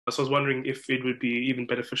So I was wondering if it would be even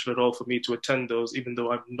beneficial at all for me to attend those, even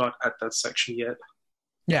though I'm not at that section yet.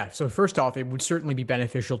 Yeah, so first off, it would certainly be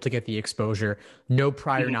beneficial to get the exposure. No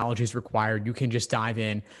prior Hmm. knowledge is required. You can just dive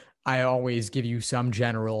in. I always give you some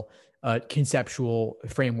general conceptual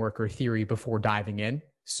framework or theory before diving in.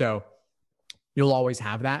 So you'll always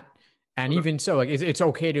have that. And Okay. even so, like it's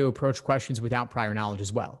okay to approach questions without prior knowledge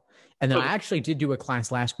as well. And then I Okay. actually did do a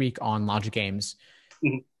class last week on logic games,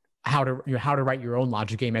 Hmm. how to write your own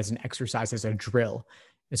logic game as an exercise, as a drill.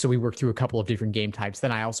 And so we worked through a couple of different game types.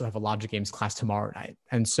 Then I also have a logic games class tomorrow night.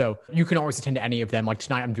 And so you can always attend any of them. Like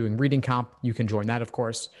tonight, I'm doing reading comp. You can join that, of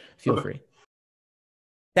course. Feel Okay. free.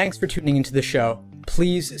 Thanks for tuning into the show.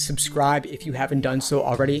 Please subscribe if you haven't done so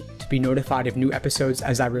already to be notified of new episodes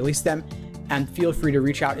as I release them. And feel free to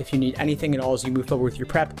reach out if you need anything at all as you move forward with your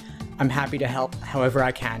prep. I'm happy to help however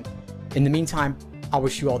I can. In the meantime, I'll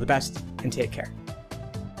wish you all the best and take care.